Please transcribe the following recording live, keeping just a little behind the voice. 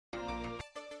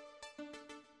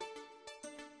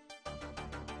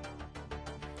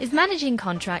Is managing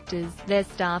contractors, their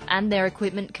staff and their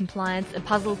equipment compliance a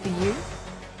puzzle for you?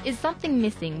 Is something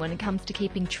missing when it comes to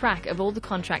keeping track of all the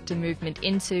contractor movement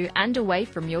into and away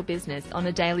from your business on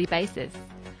a daily basis?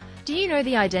 Do you know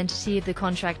the identity of the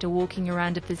contractor walking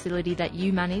around a facility that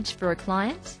you manage for a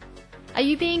client? Are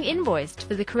you being invoiced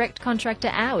for the correct contractor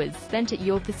hours spent at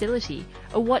your facility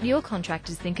or what your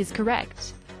contractors think is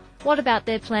correct? What about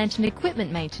their plant and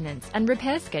equipment maintenance and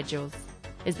repair schedules?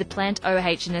 Is the plant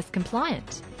OH&S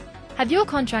compliant? Have your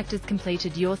contractors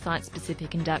completed your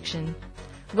site-specific induction?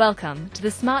 Welcome to the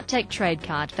Smartek Trade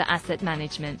Card for Asset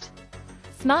Management.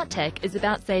 Smartek is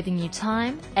about saving you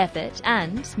time, effort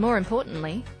and, more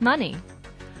importantly, money.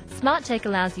 Smartek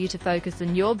allows you to focus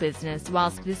on your business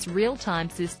whilst this real-time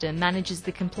system manages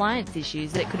the compliance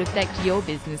issues that could affect your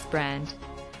business brand.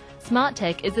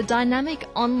 Smartek is a dynamic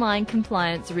online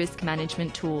compliance risk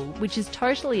management tool which is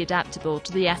totally adaptable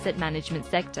to the asset management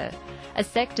sector, a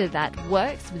sector that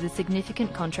works with a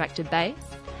significant contractor base,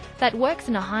 that works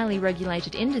in a highly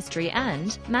regulated industry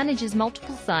and manages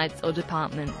multiple sites or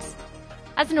departments.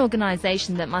 As an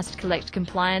organisation that must collect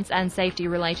compliance and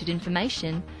safety-related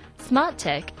information,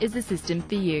 Smartek is the system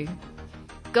for you.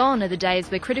 Gone are the days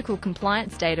where critical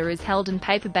compliance data is held in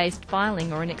paper-based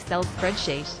filing or an Excel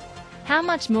spreadsheet. How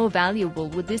much more valuable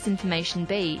would this information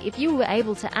be if you were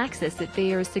able to access it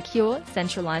via a secure,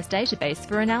 centralised database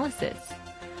for analysis?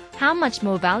 How much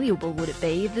more valuable would it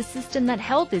be if the system that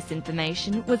held this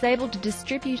information was able to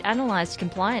distribute analysed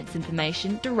compliance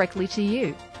information directly to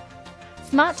you?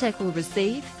 Smartek will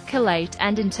receive, collate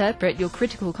and interpret your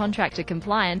critical contractor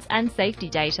compliance and safety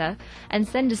data and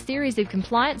send a series of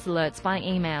compliance alerts by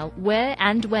email where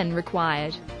and when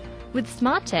required. With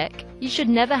Smartek, you should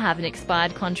never have an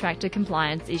expired contractor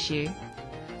compliance issue.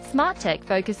 Smartek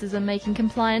focuses on making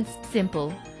compliance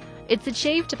simple. It's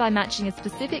achieved by matching a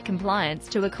specific compliance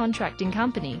to a contracting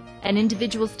company, an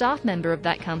individual staff member of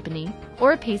that company,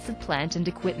 or a piece of plant and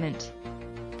equipment.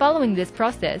 Following this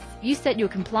process, you set your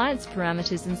compliance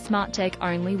parameters in Smartek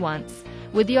only once,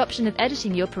 with the option of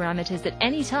editing your parameters at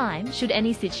any time should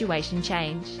any situation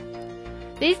change.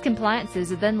 These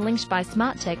compliances are then linked by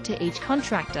Smartek to each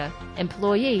contractor,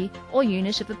 employee or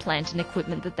unit of the plant and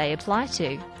equipment that they apply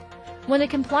to. When a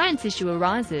compliance issue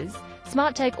arises,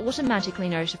 Smartek automatically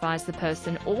notifies the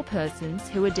person or persons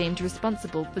who are deemed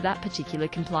responsible for that particular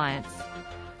compliance.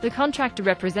 The contractor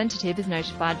representative is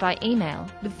notified by email,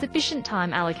 with sufficient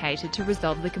time allocated to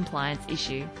resolve the compliance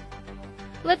issue.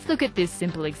 Let's look at this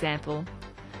simple example.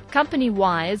 Company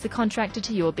Y is the contractor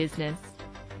to your business.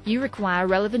 You require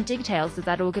relevant details of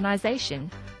that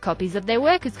organisation, copies of their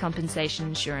workers' compensation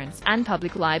insurance and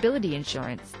public liability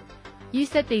insurance. You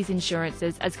set these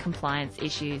insurances as compliance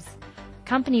issues.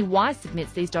 Company Y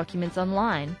submits these documents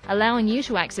online, allowing you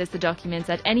to access the documents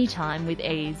at any time with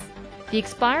ease. The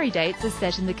expiry dates are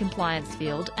set in the compliance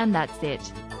field and that's it.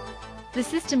 The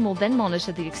system will then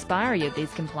monitor the expiry of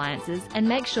these compliances and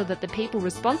make sure that the people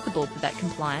responsible for that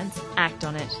compliance act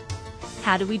on it.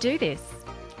 How do we do this?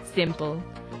 Simple.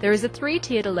 There is a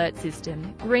 3-tiered alert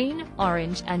system: green,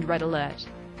 orange and red alert.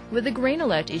 With a green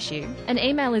alert issue, an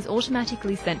email is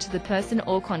automatically sent to the person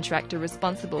or contractor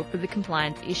responsible for the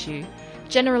compliance issue,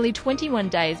 generally 21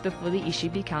 days before the issue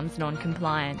becomes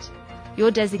non-compliant.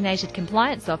 Your designated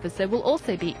compliance officer will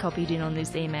also be copied in on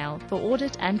this email for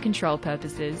audit and control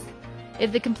purposes.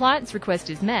 If the compliance request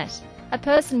is met, a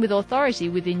person with authority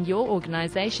within your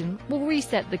organisation will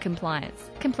reset the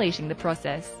compliance, completing the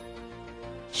process.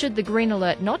 Should the green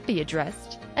alert not be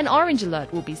addressed, an orange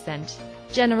alert will be sent,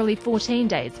 generally 14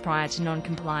 days prior to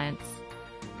non-compliance.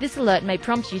 This alert may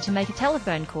prompt you to make a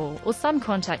telephone call or some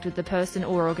contact with the person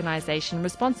or organisation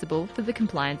responsible for the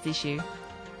compliance issue.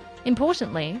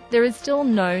 Importantly, there is still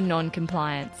no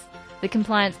non-compliance. The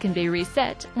compliance can be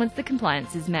reset once the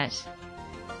compliance is met.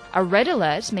 A red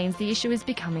alert means the issue is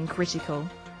becoming critical.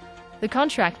 The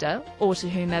contractor, or to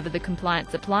whomever the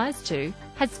compliance applies to,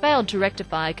 has failed to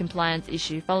rectify a compliance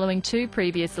issue following 2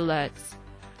 previous alerts.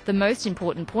 The most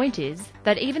important point is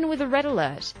that even with a red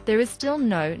alert, there is still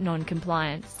no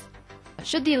non-compliance.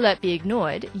 Should the alert be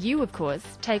ignored, you, of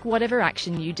course, take whatever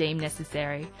action you deem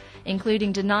necessary,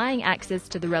 including denying access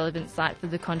to the relevant site for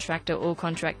the contractor or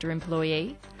contractor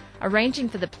employee, arranging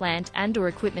for the plant and/or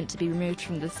equipment to be removed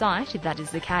from the site if that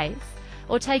is the case,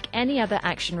 or take any other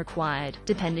action required,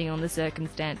 depending on the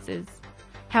circumstances.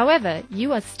 However,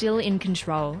 you are still in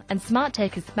control, and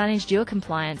Smartek has managed your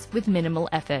compliance with minimal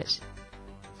effort.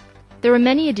 There are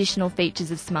many additional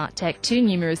features of Smartek, too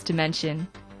numerous to mention.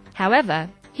 However,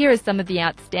 here are some of the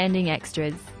outstanding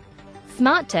extras.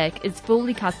 Smartek is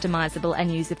fully customizable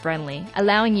and user-friendly,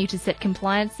 allowing you to set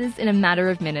compliances in a matter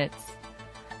of minutes.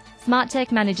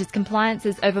 Smartek manages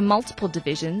compliances over multiple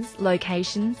divisions,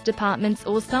 locations, departments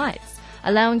or sites,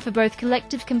 allowing for both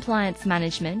collective compliance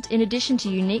management in addition to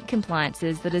unique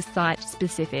compliances that are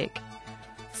site-specific.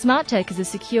 Smartek is a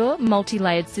secure,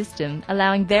 multi-layered system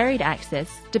allowing varied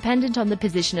access dependent on the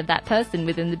position of that person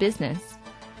within the business.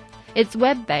 It's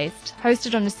web-based,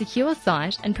 hosted on a secure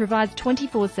site and provides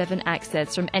 24/7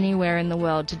 access from anywhere in the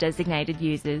world to designated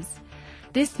users.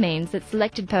 This means that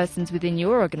selected persons within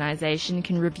your organisation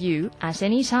can review, at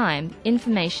any time,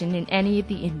 information in any of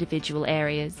the individual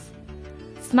areas.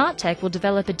 Smartek will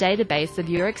develop a database of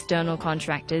your external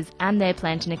contractors and their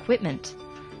plant and equipment.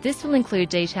 This will include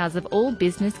details of all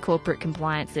business corporate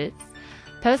compliances,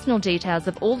 personal details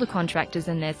of all the contractors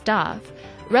and their staff,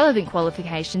 relevant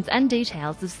qualifications and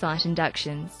details of site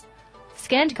inductions.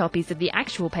 Scanned copies of the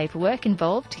actual paperwork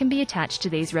involved can be attached to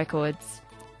these records.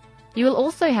 You will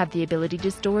also have the ability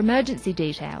to store emergency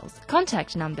details,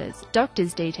 contact numbers,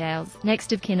 doctor's details,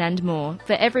 next of kin and more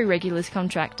for every regular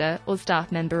contractor or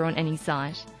staff member on any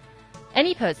site.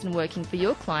 Any person working for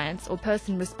your clients or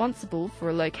person responsible for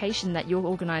a location that your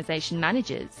organisation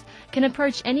manages can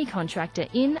approach any contractor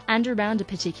in and around a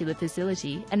particular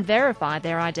facility and verify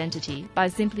their identity by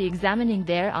simply examining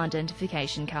their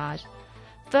identification card.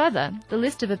 Further, the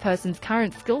list of a person's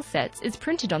current skill sets is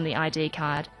printed on the ID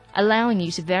card, allowing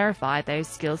you to verify those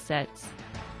skill sets.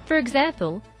 For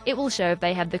example, it will show if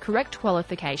they have the correct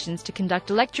qualifications to conduct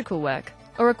electrical work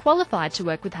or are qualified to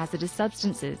work with hazardous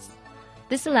substances.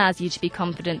 This allows you to be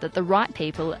confident that the right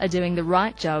people are doing the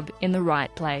right job in the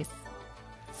right place.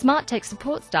 Smartek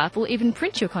support staff will even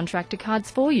print your contractor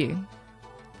cards for you.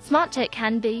 Smartek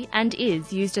can be and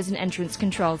is used as an entrance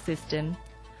control system.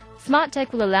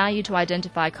 Smartek will allow you to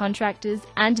identify contractors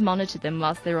and monitor them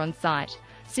whilst they're on site,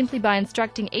 simply by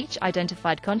instructing each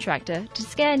identified contractor to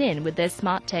scan in with their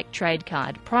Smartek trade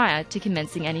card prior to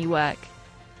commencing any work.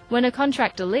 When a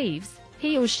contractor leaves,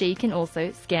 he or she can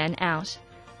also scan out.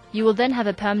 You will then have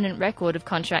a permanent record of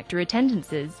contractor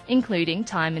attendances, including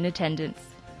time in attendance.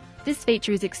 This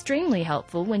feature is extremely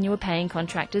helpful when you are paying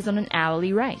contractors on an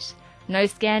hourly rate. No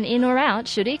scan in or out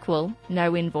should equal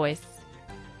no invoice.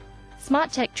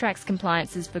 Smartek tracks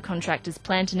compliances for contractors'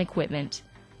 plant and equipment.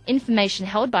 Information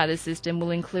held by the system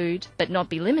will include, but not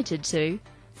be limited to,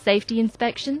 safety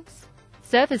inspections,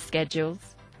 service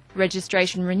schedules,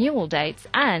 registration renewal dates,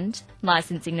 and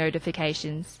licensing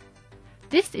notifications.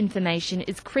 This information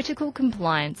is critical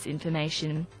compliance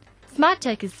information.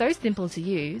 Smartek is so simple to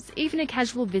use, even a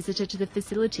casual visitor to the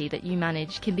facility that you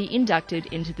manage can be inducted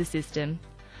into the system.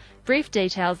 Brief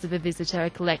details of a visitor are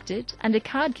collected and a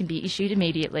card can be issued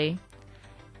immediately.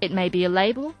 It may be a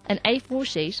label, an A4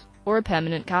 sheet, or a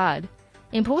permanent card.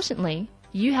 Importantly,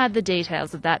 you have the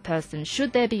details of that person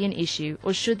should there be an issue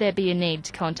or should there be a need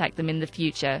to contact them in the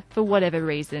future for whatever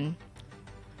reason.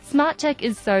 Smartek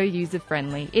is so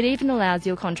user-friendly, it even allows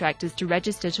your contractors to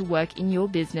register to work in your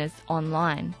business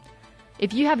online.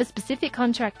 If you have a specific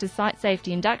contractor site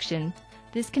safety induction,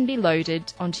 this can be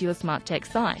loaded onto your Smartek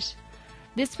site.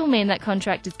 This will mean that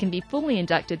contractors can be fully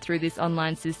inducted through this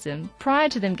online system prior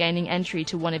to them gaining entry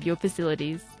to one of your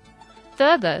facilities.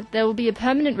 Further, there will be a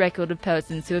permanent record of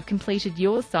persons who have completed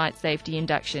your site safety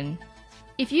induction.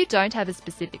 If you don't have a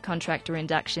specific contractor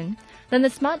induction, then the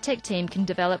Smartek team can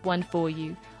develop one for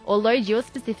you, or load your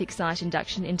specific site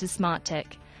induction into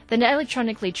Smartek, then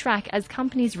electronically track as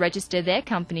companies register their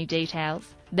company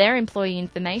details, their employee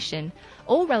information,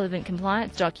 all relevant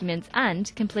compliance documents,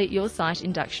 and complete your site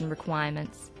induction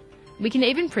requirements. We can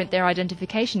even print their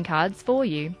identification cards for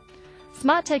you.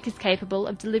 Smartek is capable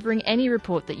of delivering any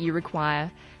report that you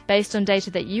require, based on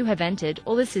data that you have entered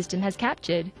or the system has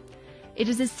captured. It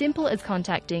is as simple as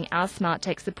contacting our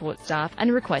Smartek support staff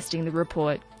and requesting the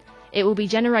report. It will be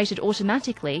generated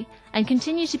automatically and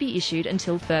continue to be issued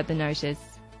until further notice.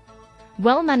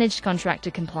 Well-managed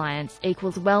contractor compliance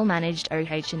equals well-managed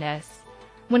OH&S.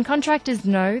 When contractors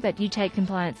know that you take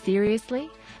compliance seriously,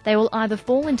 they will either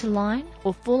fall into line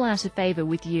or fall out of favour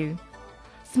with you.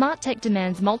 Smartek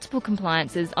demands multiple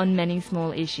compliances on many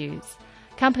small issues.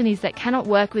 Companies that cannot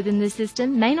work within the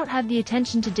system may not have the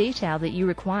attention to detail that you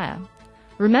require.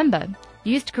 Remember,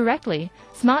 used correctly,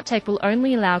 Smartek will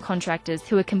only allow contractors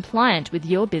who are compliant with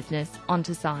your business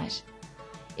onto site.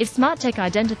 If Smartek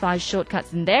identifies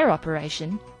shortcuts in their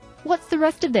operation, what's the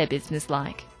rest of their business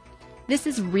like? This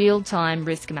is real-time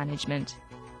risk management.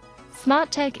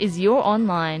 Smartek is your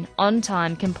online,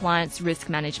 on-time compliance risk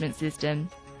management system.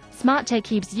 Smartek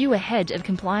keeps you ahead of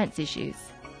compliance issues.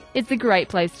 It's a great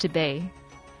place to be.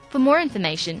 For more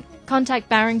information, contact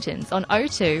Barringtons on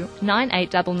 02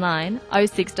 9899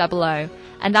 0600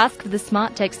 and ask for the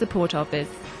Smartek support office.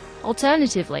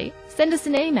 Alternatively, send us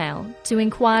an email to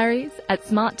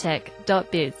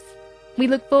inquiries@smartek.biz. We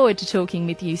look forward to talking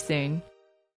with you soon.